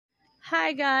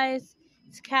Hi guys,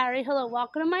 it's Carrie. Hello,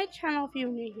 welcome to my channel if you're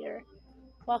new here.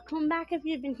 Welcome back if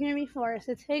you've been here before.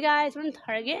 So today guys, we're in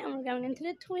Target and we're going into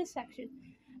the toy section.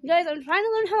 Guys, I'm trying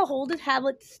to learn how to hold the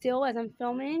tablet still as I'm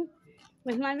filming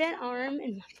with my bent arm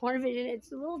and my poor vision.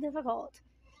 It's a little difficult.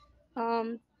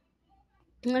 I'm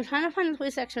trying to find the toy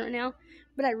section right now,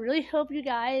 but I really hope you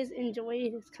guys enjoy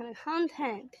this kind of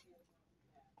content.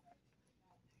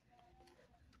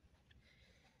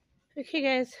 Okay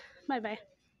guys, bye-bye.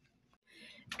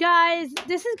 Guys,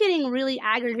 this is getting really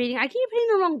aggravating. I keep hitting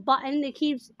the wrong button. It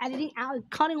keeps editing out,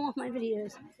 cutting off my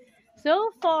videos.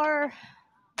 So far,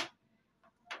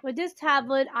 with this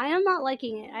tablet, I am not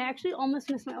liking it. I actually almost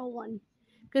missed my old one.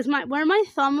 Because where my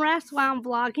thumb rests while I'm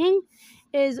vlogging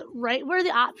is right where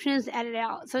the option is to edit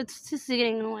out. So it's just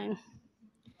getting annoying.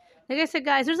 Like I said,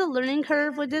 guys, there's a learning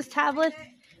curve with this tablet.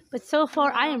 But so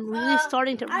far, I am really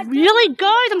starting to... Really,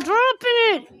 guys, I'm dropping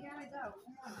it!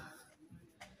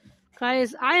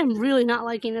 Guys, I am really not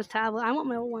liking this tablet. I want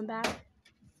my old one back.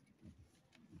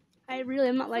 I really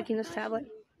am not liking this tablet.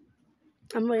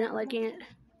 I'm really not liking it.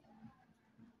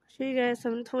 I'll show you guys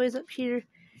some toys up here.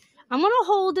 I'm going to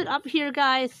hold it up here,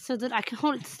 guys, so that I can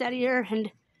hold it steadier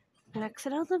and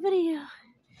exit out the video.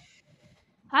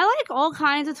 I like all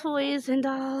kinds of toys and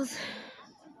dolls.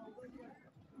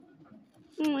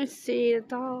 Let me see, the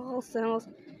dolls.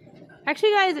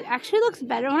 Actually, guys, it actually looks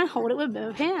better when I hold it with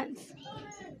both hands.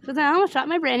 So then I almost dropped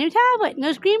my brand new tablet.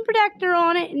 No screen protector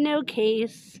on it, no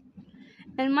case.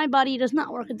 And my buddy does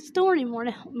not work at the store anymore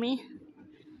to help me.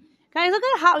 Guys, look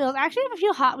at Hot Wheels. I actually have a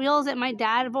few Hot Wheels that my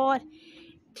dad bought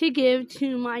to give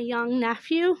to my young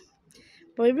nephew.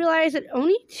 But we realized that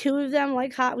only 2 of them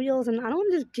like Hot Wheels, and I don't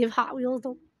want to just give Hot Wheels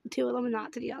to 2 of them and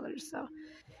not to the others. So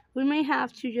we may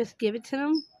have to just give it to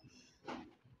them,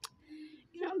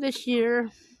 this year.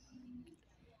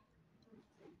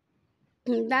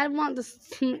 Dad wants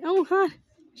to... Oh, God.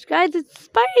 Guys, it's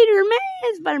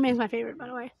Spider-Man. Spider-Man's my favorite, by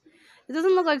the way. It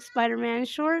doesn't look like Spider-Man.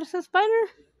 Sure, it's a spider?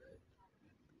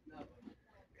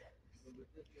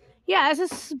 Yeah, it says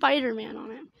Spider-Man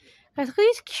on it. Guys, look at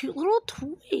these cute little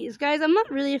toys. Guys, I'm not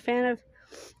really a fan of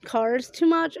cars too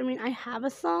much. I mean, I have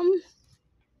some.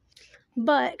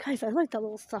 But, guys, I like that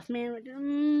little stuff, man.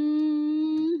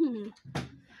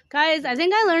 Guys, I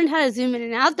think I learned how to zoom in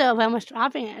and out, though, by almost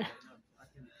dropping it.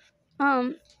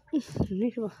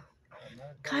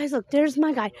 Guys, look, there's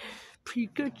my guy.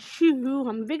 Pikachu.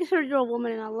 I'm a big 30-year-old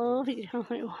woman, and I love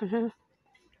Pikachu.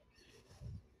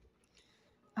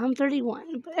 I'm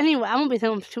 31. But anyway, I won't be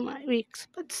filming for 2 weeks.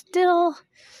 But still.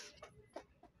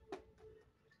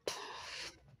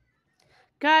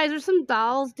 Guys, there's some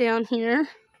dolls down here.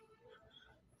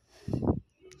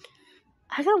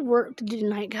 I got work to do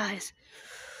tonight, guys.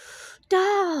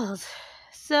 Dolls.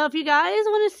 So if you guys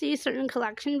want to see certain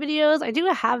collection videos, I do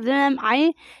have them.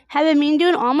 I have been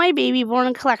doing all my baby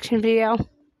born collection video.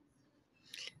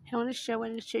 I want to show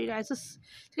you guys this.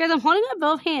 So guys, I'm holding it with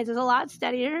both hands. It's a lot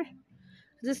steadier.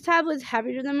 This tablet's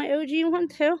heavier than my OG one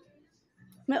too.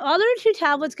 My other 2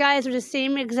 tablets, guys, are the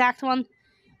same exact one.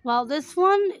 Well, this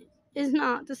one is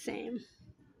not the same.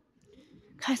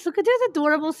 Guys, look at these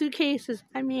adorable suitcases.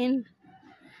 I mean,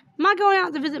 I'm not going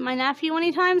out to visit my nephew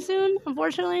anytime soon,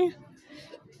 unfortunately.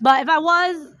 But if I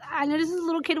was, I know this is a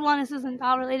little kid one. This isn't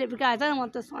all related, but guys, I don't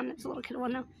want this one. It's a little kid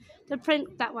one now. The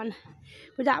print, that one.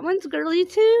 But that one's girly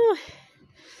too.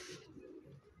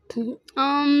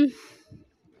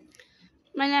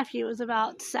 My nephew is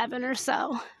about 7 or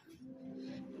so.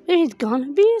 He's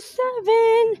gonna be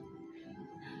 7.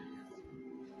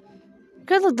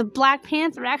 Because of the Black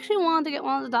Panther, I actually wanted to get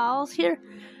one of the dolls here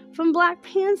from Black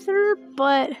Panther,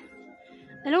 but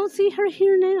I don't see her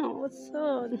here now. What's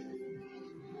sad?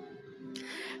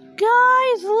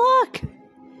 Guys, look!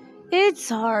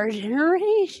 It's our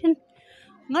generation.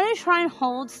 I'm gonna try and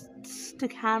hold the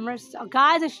camera still.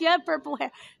 Guys, does she have purple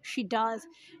hair? She does.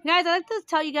 Guys, I'd like to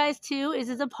tell you guys too,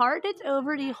 is the part that's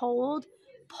over the hold,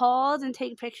 pause, and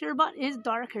take picture button is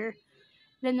darker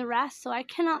than the rest, so I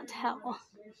cannot tell.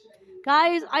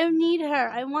 Guys, I need her.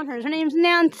 I want her. Her name's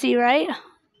Nancy, right?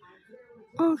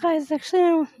 Oh, guys, actually, I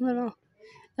don't know.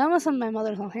 That must be my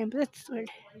mother's name, but that's weird.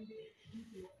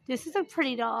 This is a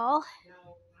pretty doll.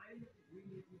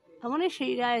 I want to show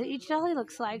you guys each dolly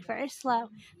looks like. Very slow.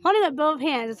 Holding it both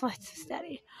hands. That's why it's so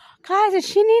steady. Guys, is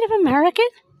she Native American?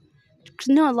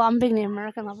 No, I'm big Native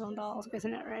American. I love dolls.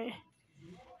 Isn't it right?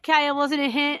 Okay, it wasn't a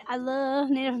hint. I love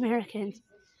Native Americans.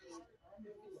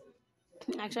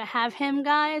 Actually, I have him,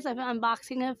 guys. I've been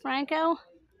unboxing of Franco.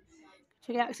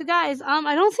 Check it out. So, guys,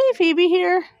 I don't see Phoebe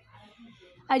here.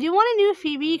 I do want a new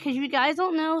Phoebe because you guys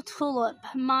don't know Tulip.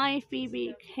 My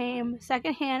Phoebe came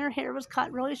secondhand. Her hair was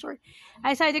cut really short. I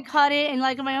decided to cut it, and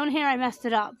like my own hair, I messed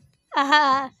it up.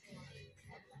 I'm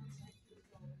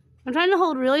trying to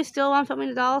hold really still while I'm filming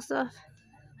the doll stuff.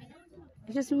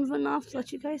 I'm just moving off to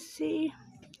let you guys see.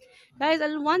 Guys, I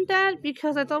didn't want that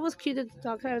because I thought it was cute that the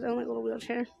dog had his own like little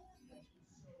wheelchair.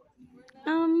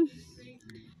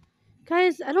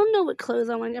 Guys, I don't know what clothes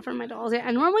I want to get for my dolls yet.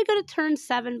 I normally go to turn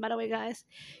 7, by the way, guys.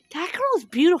 That girl is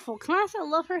beautiful. Can I say I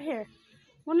love her hair?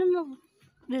 One in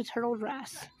the turtle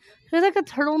dress. It's like a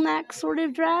turtleneck sort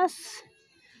of dress.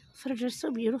 Sort of just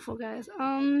so beautiful, guys.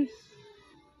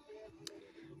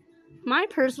 My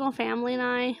personal family and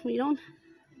I, we don't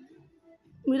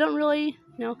really,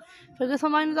 focus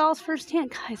on buying the dolls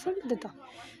firsthand. Guys, look at the doll.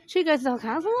 Show you guys the doll.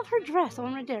 I love her dress. The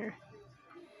one right there.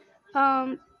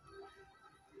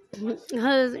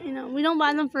 Because, we don't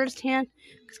buy them firsthand.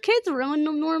 Because kids ruin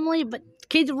them normally, but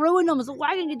kids ruin them, so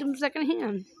why can you get them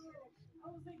secondhand?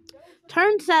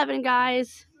 Turn 7,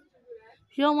 guys.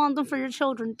 If you don't want them for your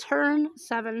children, turn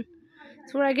 7.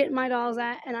 That's where I get my dolls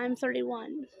at, and I'm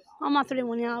 31. I'm not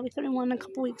 31 yet. I'll be 31 in a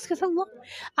couple weeks. Because I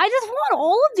just want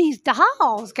all of these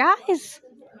dolls, guys.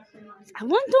 I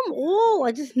want them all.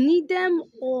 I just need them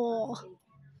all.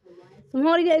 I'm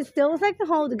holding it still as I can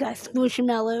hold the guy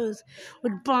Squishmallows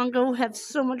with Bongo. Have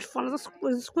so much fun with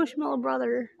a Squishmallow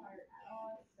brother.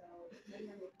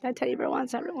 That teddy bear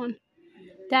wants everyone.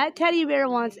 That teddy bear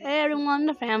wants everyone in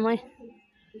the family.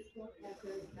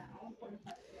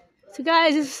 So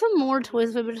guys, there's some more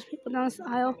toys for just people down this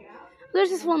aisle. There's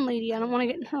this one lady. I don't want to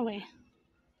get in her way.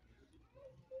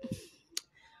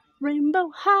 Rainbow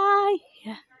High.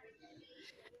 Yeah.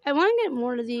 I want to get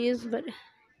more of these, but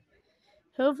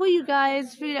hopefully you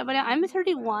guys figured out by now. I'm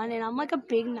 31 and I'm like a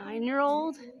big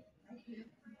 9-year-old.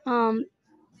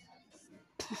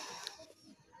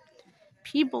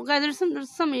 People, guys, there's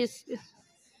some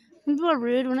people are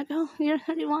rude when I go, you're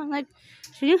 31. Like,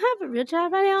 should you have a real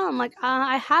job by now? I'm like,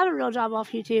 I have a real job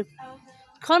off YouTube.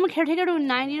 Call him a caretaker to a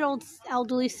 90-year-old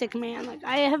elderly sick man. Like,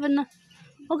 I haven't.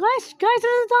 Oh, guys, there's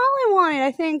a doll I wanted,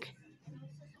 I think.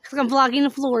 Because I'm blocking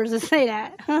the floors to say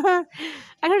that. I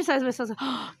criticize myself.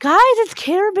 Oh, guys, it's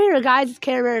Care Bear. Guys, it's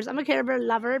Care Bears. I'm a Care Bear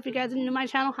lover. If you guys are new to my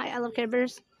channel, hi, I love Care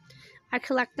Bears. I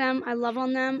collect them. I love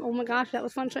on them. Oh my gosh, that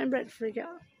was Funshine Bread. Freak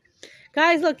out.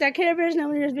 Guys, look, that Care Bear is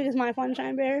nowhere near as big as my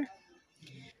Funshine Bear.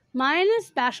 Mine is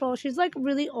special. She's like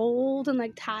really old and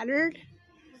like tattered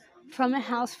from a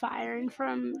house fire and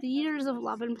from the years of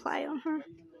love and play on her.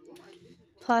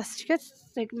 Plus, she gets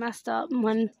like messed up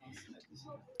when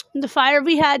the fire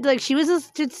we had, like she was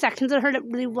just sections of her that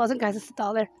really wasn't. Guys, it's a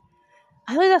doll there.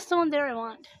 I think that's the one there I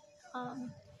want.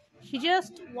 She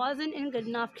just wasn't in good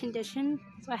enough condition,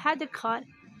 so I had to cut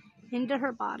into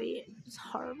her body. It's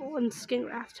horrible and skin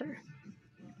graft her.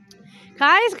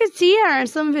 Guys could see her in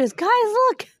some videos. Guys,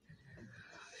 look.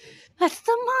 That's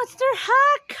the Monster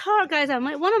High car. Guys, I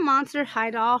might want a Monster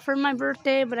High doll for my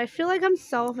birthday, but I feel like I'm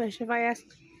selfish if I ask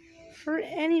for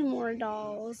any more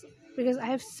dolls because I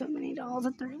have so many dolls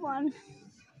at 31.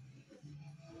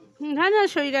 I'm trying to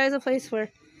show you guys a place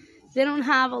where they don't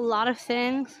have a lot of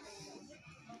things.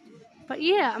 But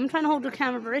yeah, I'm trying to hold the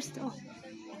camera very still.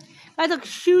 Guys, look,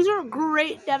 shoes are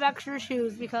great to have extra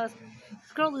shoes because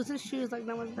this girl loses shoes like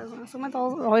no one's business. So my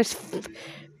dolls are always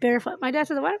barefoot. My dad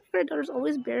says, why are my daughters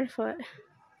always barefoot?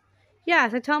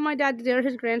 Yes, I tell my dad that they're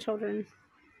his grandchildren.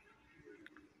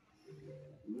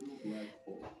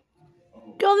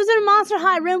 Go visit a Monster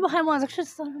High, Rainbow High ones. I should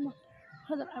have done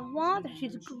her. I want her.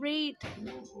 She's great.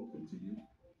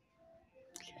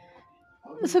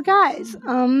 So guys,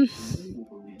 did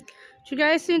you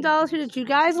guys see dolls? Did you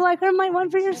guys like her? Might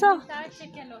want for yourself?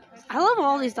 I love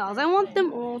all these dolls. I want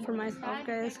them all for myself,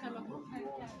 guys.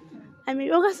 I mean,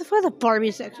 oh guys, for the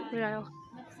Barbie section.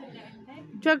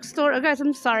 Drugstore. Oh guys,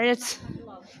 I'm sorry. It's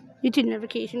YouTube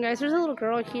notification, guys. There's a little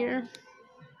girl here.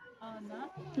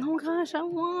 Oh gosh, I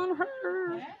want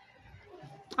her.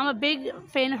 I'm a big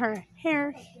fan of her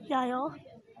hair style.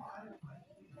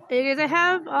 Hey guys, I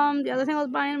have the other thing I was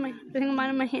buying, in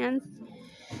my hands.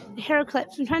 The hair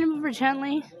clips. I'm trying to move her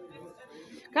gently.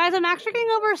 Guys, I'm actually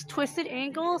getting over his twisted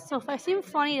ankle, so if I seem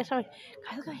funny, that's why.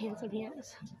 Guys, look how handsome he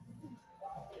is.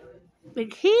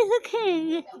 Like, he's a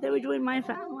king. They would join my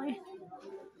family.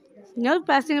 You know the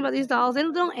best thing about these dolls? They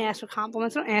don't ask for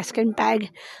compliments. They don't ask and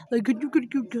beg. Like, good,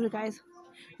 guys.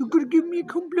 You're gonna give me a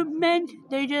compliment.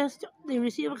 They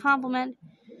receive a compliment.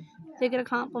 They get a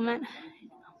compliment.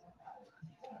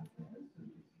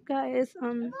 Guys,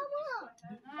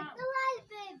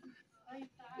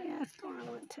 yeah, it's going on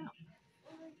a little too.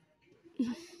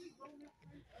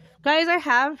 Guys, I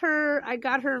have her. I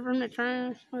got her from the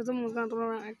train. Someone's gonna throw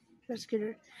her around. I rescued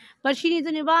her. But she needs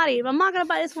a new body. But I'm not gonna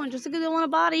buy this one just because I want a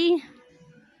body.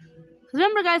 Because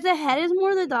remember, guys, the head is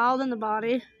more the doll than the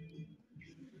body.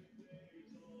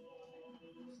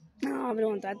 No, I don't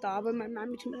want that doll, but my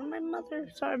mom too much. My mother.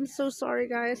 Sorry, I'm so sorry,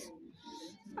 guys.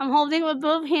 I'm holding it with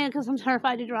both hands because I'm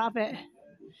terrified to drop it.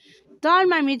 Don't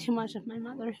remind me too much of my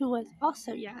mother, who was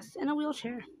also, yes, in a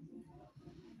wheelchair.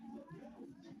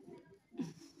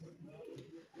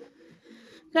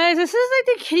 Guys, this is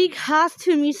like the kitty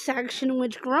costumey section,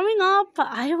 which growing up,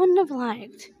 I wouldn't have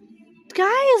liked.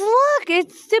 Guys, look,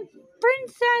 it's the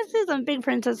princesses. I'm a big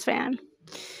princess fan.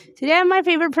 Do they have my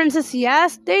favorite princess?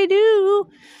 Yes, they do.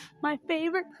 My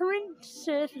favorite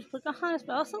princess is Pocahontas,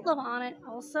 but I also love Anna and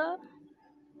Elsa.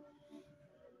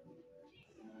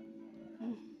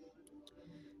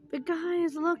 But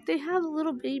guys, look, they have the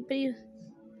little bitty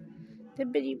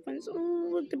ones. Oh,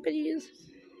 look, the bitties.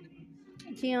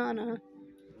 Tiana.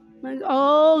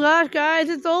 Oh gosh, guys,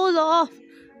 it's Olaf.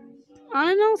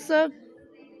 Anna and Elsa.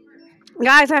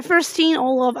 Guys, I first seen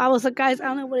Olaf. I was like, guys, I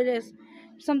don't know what it is.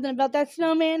 Something about that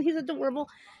snowman. He's adorable.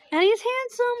 And he's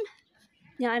handsome.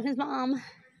 Yeah, I'm his mom.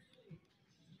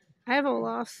 I have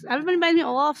Olaf's. Everybody buys me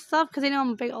Olaf stuff because they know I'm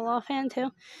a big Olaf fan too.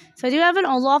 So I do have an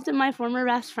Olaf that my former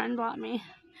best friend bought me.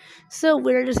 So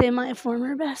weird to say my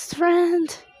former best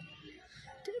friend.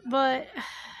 But,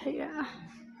 yeah.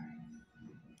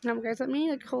 Guys, let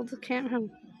me hold the camera.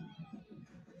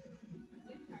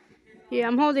 Yeah,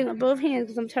 I'm holding up both hands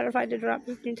because I'm terrified to drop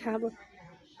this new tablet.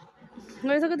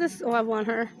 Guys, look at this. Oh, I want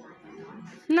her.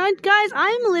 No, guys,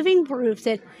 I'm living proof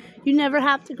that you never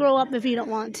have to grow up if you don't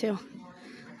want to.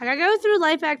 Like, I go through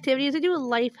life activities. I do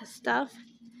life stuff.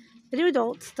 I do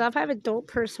adult stuff. I have adult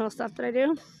personal stuff that I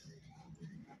do.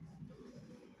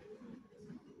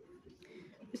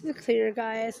 This is clear,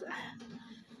 guys.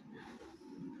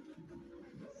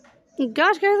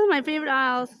 Gosh, guys, are my favorite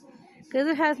aisles. Because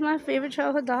it has my favorite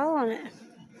childhood doll on it.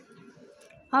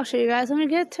 I'll show you guys when we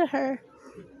get to her.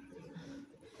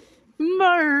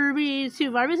 Barbie,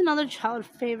 too. Barbie's another child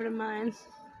favorite of mine.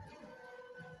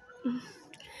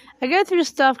 I go through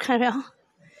stuff kind of. Is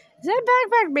that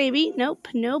Backpack Baby? Nope.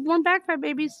 No more Backpack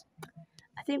Babies.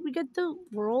 I think we get the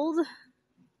world.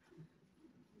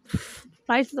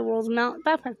 Rise of the World's Mount.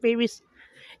 Backpack Babies.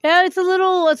 Yeah, it's a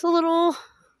little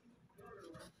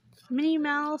Minnie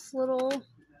Mouse little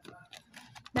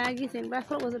baggy thing, but I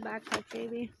thought it was a Backpack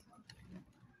Baby.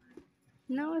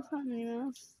 No, it's not Minnie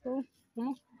Mouse. So,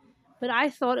 but I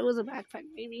thought it was a Backpack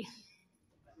Baby.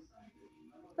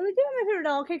 Oh, they do have my favorite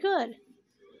doll. Okay, good.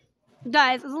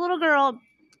 Guys, as a little girl,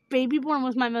 Babyborn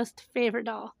was my most favorite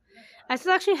doll. I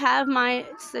still actually have my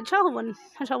childhood one.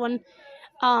 My childhood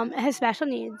one has special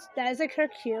needs. That is like her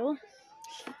cue.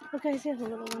 Okay, I have a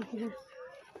little one here.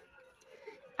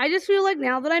 I just feel like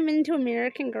now that I'm into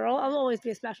American Girl, I'll always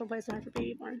be a special place for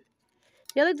Babyborn.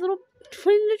 Yeah, like little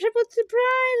twin triplet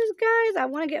surprises, guys. I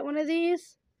want to get one of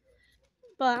these.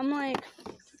 But I'm like,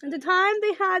 at the time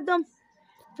they had them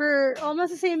for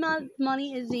almost the same amount of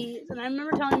money as these. And I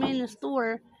remember telling me in the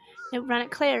store, it ran at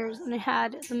Claire's, and they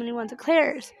had so many ones at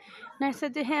Claire's. And I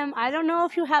said to him, I don't know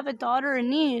if you have a daughter or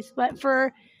niece, but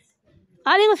for,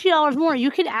 I think it was $3 more, you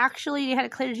could actually, they had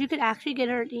at Claire's, you could actually get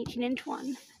her an 18-inch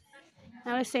one.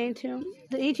 And I was saying to him,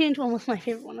 the 18-inch one was my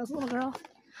favorite one as a little girl.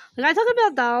 Like, I talk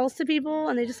about dolls to people,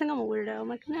 and they just think I'm a weirdo. I'm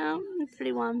like, no, I'm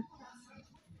 31.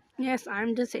 Yes,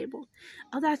 I'm disabled.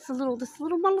 Oh, this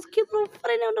little model's cute little foot.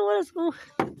 I don't know what it's called.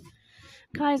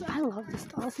 Guys, I love this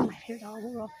doll. This is my favorite doll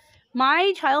in the world.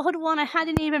 My childhood one, I had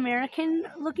a Native American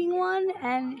looking one,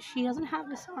 and she doesn't have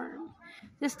this arm.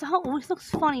 This doll always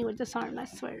looks funny with this arm. I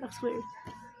swear, it looks weird.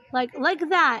 Like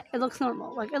that, it looks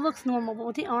normal. Like, it looks normal, but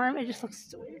with the arm, it just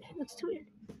looks weird. It looks too weird.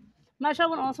 My child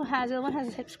one also has, the other one has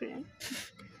a hip screen.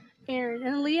 Aaron.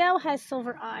 And Leo has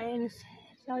silver eye, and it's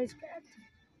always bad.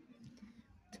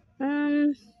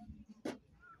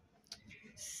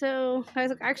 So, guys,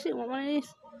 look, I actually want one of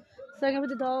these. So I can put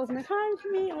the dolls in the car for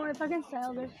me, or if I can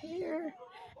style their hair.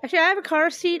 Actually, I have a car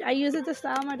seat. I use it to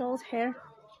style my doll's hair.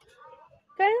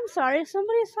 Guys, I'm sorry.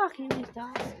 Somebody's talking to these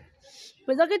dolls.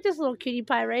 But look at this little cutie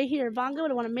pie right here. Bongo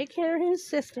would want to make her his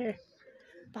sister.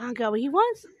 Bongo, he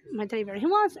wants, my teddy bear, he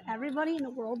wants everybody in the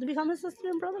world to become his sister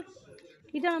and brother.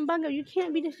 You tell him, Bongo, you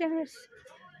can't be this generous.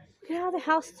 Get out of the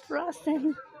house for us,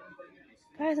 then.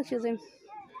 Guys, excuse him.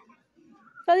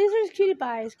 So these are just cutie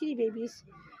pies, cutie babies.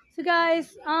 So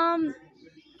guys, I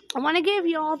want to give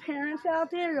y'all parents out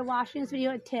there that are watching this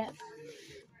video a tip.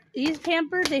 These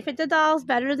Pampers, they fit the dolls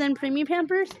better than premium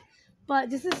Pampers. But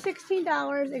this is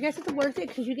 $16. I guess it's worth it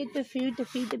because you get the food to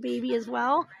feed the baby as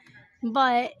well.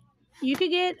 But you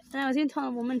could get, and I was even telling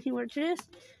a woman who worked for this,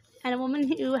 and a woman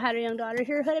who had a young daughter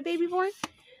here who had a baby born.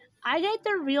 I get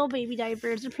the real baby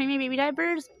diapers, the premium baby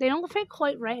diapers. They don't fit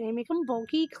quite right. They make them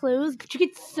bulky clothes, but you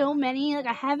get so many. Like,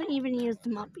 I haven't even used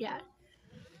them up yet.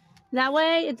 That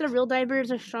way, it's the real diapers.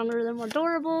 They're stronger. They're more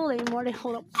durable. They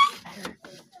hold up better.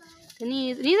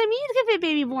 These can fit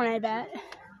baby born, I bet.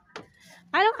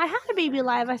 I had a baby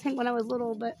alive, I think, when I was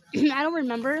little, but I don't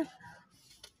remember.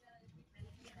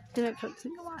 Gonna put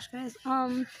single wash, guys.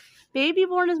 Baby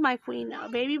born is my queen now.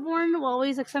 Baby born will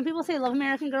always, like, some people say love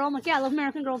American Girl. I'm like, yeah, I love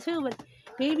American Girl too, but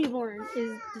baby born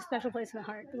is the special place in my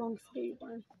heart. It belongs to baby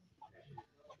born.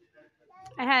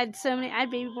 I had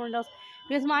baby born dolls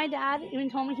because my dad even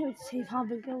told me he would save how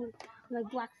big they were, like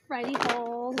Black Friday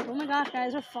hauls. Oh my gosh,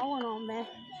 guys, they're falling on me.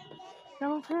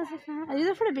 These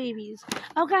are for the babies.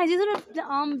 Oh, guys, these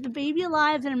are the baby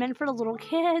alive that are meant for the little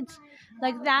kids.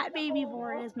 Like, that baby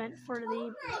born is meant for the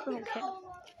little kid.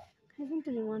 I think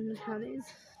anyone have these.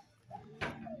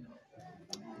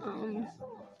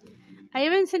 I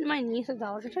even sent my niece a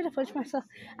doll. I tried to push myself.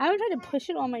 I haven't tried to push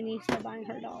it on my niece by buying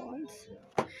her doll once.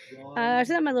 I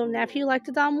said that my little nephew liked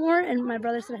the doll more, and my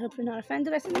brother said, I hope you're not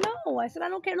offended. I said, no. I said, I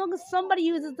don't care. Look, if somebody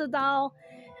uses the doll.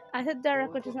 I said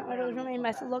Derek, which is not my brother's name.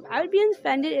 I said, look, I would be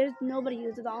offended if nobody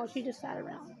used the doll and she just sat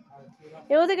around.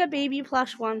 It was like a baby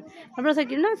plush one. My brother's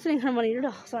like, you're not spending her money on your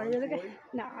doll. Sorry. I was like,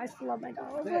 no, I still love my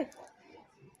dolls.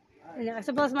 I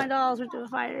suppose my dolls were through a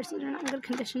fire, so they're not in good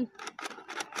condition.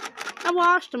 I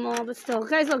washed them all, but still.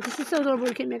 Guys, look, this is so adorable.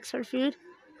 We can mix her food.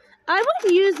 I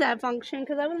wouldn't use that function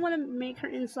because I wouldn't want to make her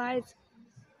insides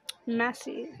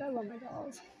messy. I love my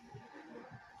dolls.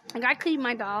 Like, I clean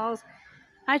my dolls.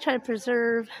 I try to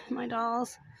preserve my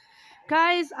dolls.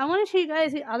 Guys, I want to show you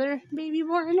guys the other baby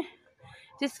born.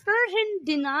 This version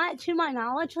did not, to my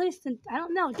knowledge, at least, I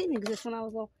don't know, it didn't exist when I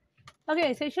was little.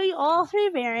 Okay, so I show you all three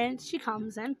variants she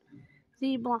comes in.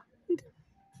 The blonde,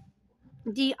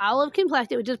 the olive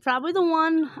complected, which is probably the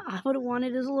one I would have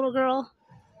wanted as a little girl.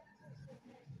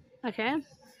 Okay.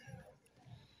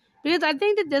 Because I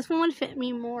think that this one would fit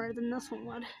me more than this one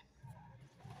would.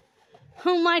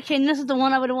 Oh my goodness, this is the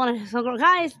one I would have wanted as a little girl.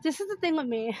 Guys, this is the thing with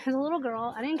me. As a little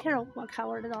girl, I didn't care what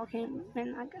color it all came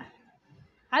in.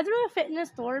 I threw a fit in the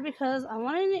store because I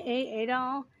wanted an AA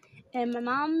doll, and my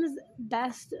mom's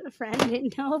best friend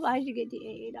didn't know if I should get the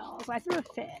AA doll, so I threw a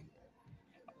fit.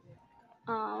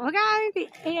 Okay, the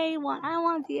AA one. I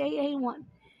want the AA one.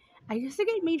 I used to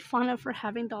get made fun of for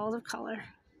having dolls of color.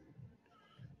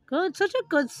 Good, such a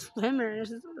good swimmer. This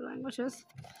is the languages.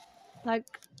 Like,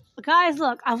 guys,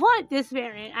 look, I want this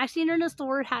variant. I seen her in the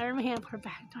store, had her in my hand, put her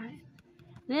back. Darn it.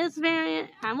 This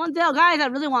variant, I want that. Guys, I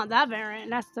really want that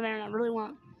variant. That's the variant I really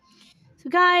want. So,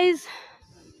 guys,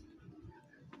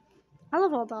 I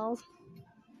love all dolls.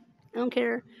 I don't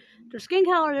care their skin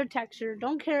color, their texture.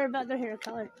 Don't care about their hair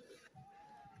color.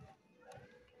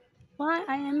 But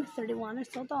I am 31. I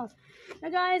still dolls. Now,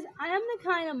 guys, I am the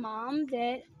kind of mom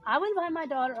that I would buy my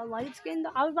daughter a light skin.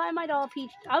 I would buy my daughter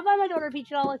a peach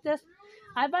doll like this.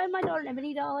 I buy my daughter an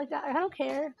ebony doll like that. I don't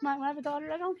care. When I have a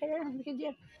daughter, I don't care.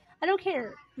 I don't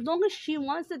care. As long as she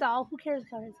wants the doll, who cares,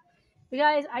 guys? But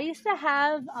guys, I used to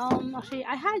have, I'll show you.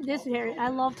 I had this variant. I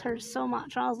loved her so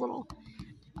much when I was little.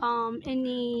 In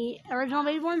the original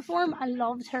Babyborn form, I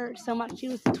loved her so much. She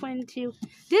was the twin to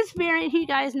this variant who you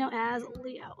guys know as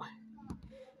Leo,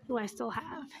 who I still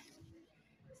have.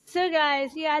 So,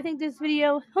 guys, yeah, I think this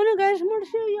video. Oh no, guys, more to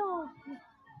show y'all.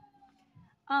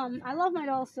 I love my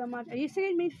dolls so much. I used to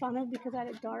get made fun of because I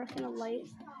had a dark and a light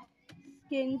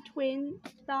skin twin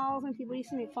dolls, and people used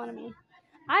to make fun of me.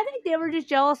 I think they were just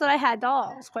jealous that I had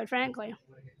dolls, quite frankly.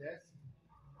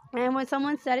 And when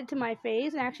someone said it to my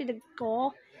face, and actually to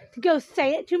go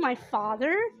say it to my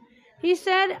father, he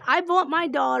said, I bought my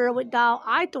daughter a doll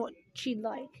I thought she'd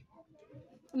like.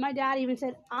 And my dad even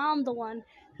said, I'm the one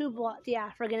who bought the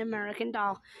African-American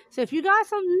doll. So if you got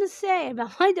something to say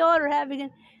about my daughter having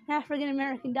an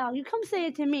African-American doll, you come say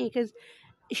it to me, because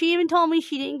she even told me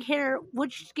she didn't care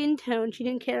which skin tone. She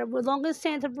didn't care. As long as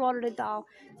Santa brought her the doll.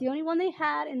 The only one they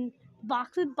had, and the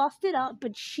box was busted up,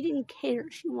 but she didn't care.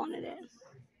 She wanted it.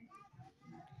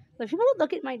 But people would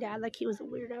look at my dad like he was a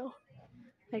weirdo.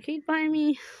 Like, he'd buy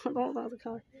me all the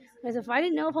color. Because if I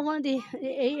didn't know if I wanted the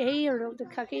AA or the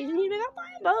Caucasian, he'd be like, I'll buy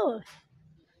them both.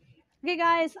 Okay,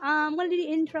 guys, I'm going to do the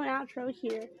intro and outro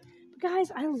here. But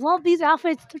guys, I love these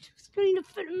outfits. They're just going to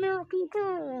fit American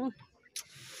Girl.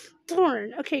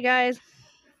 Darn. Okay, guys.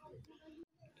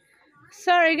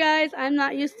 Sorry, guys. I'm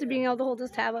not used to being able to hold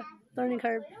this tablet. Learning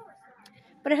curve.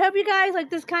 But I hope you guys like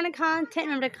this kind of content.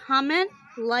 Remember to comment,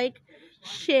 like,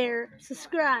 share,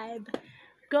 subscribe.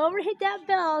 Go over and hit that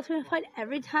bell to be notified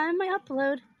every time I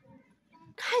upload.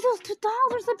 Guys, Guys, those two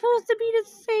dolls are supposed to be the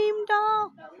same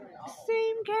doll. The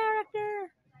same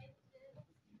character.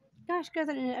 Gosh, guys,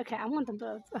 okay, I want them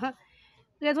both.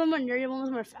 There's one more nerdy, one was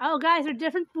more. Oh, guys, they're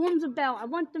different forms of Belle. I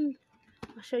want them.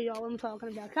 I'll show you all what I'm talking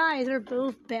about. Guys, they're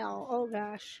both Belle. Oh,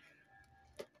 gosh.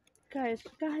 Guys,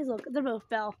 look, they're both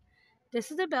Belle.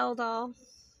 This is a Belle doll.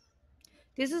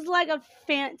 This is like a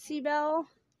fancy Belle.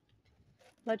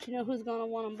 But you know who's going to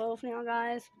want them both now,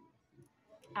 guys?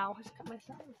 Ow, I just cut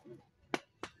myself.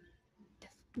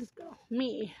 This girl.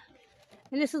 Me.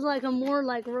 And this is like a more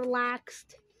like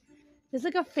relaxed. This is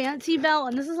like a fancy Belle.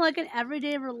 And this is like an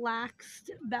everyday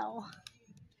relaxed Belle.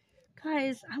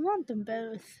 Guys, I want them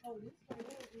both.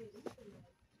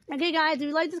 Okay, guys, if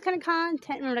you like this kind of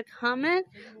content, remember to comment,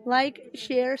 like,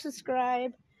 share,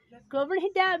 subscribe. Go over and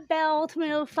hit that bell to be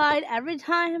notified every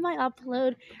time I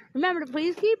upload. Remember to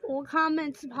please keep all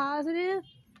comments positive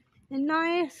and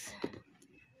nice.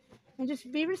 And just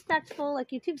be respectful, like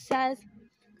YouTube says.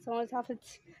 So,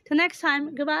 till next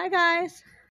time, goodbye, guys.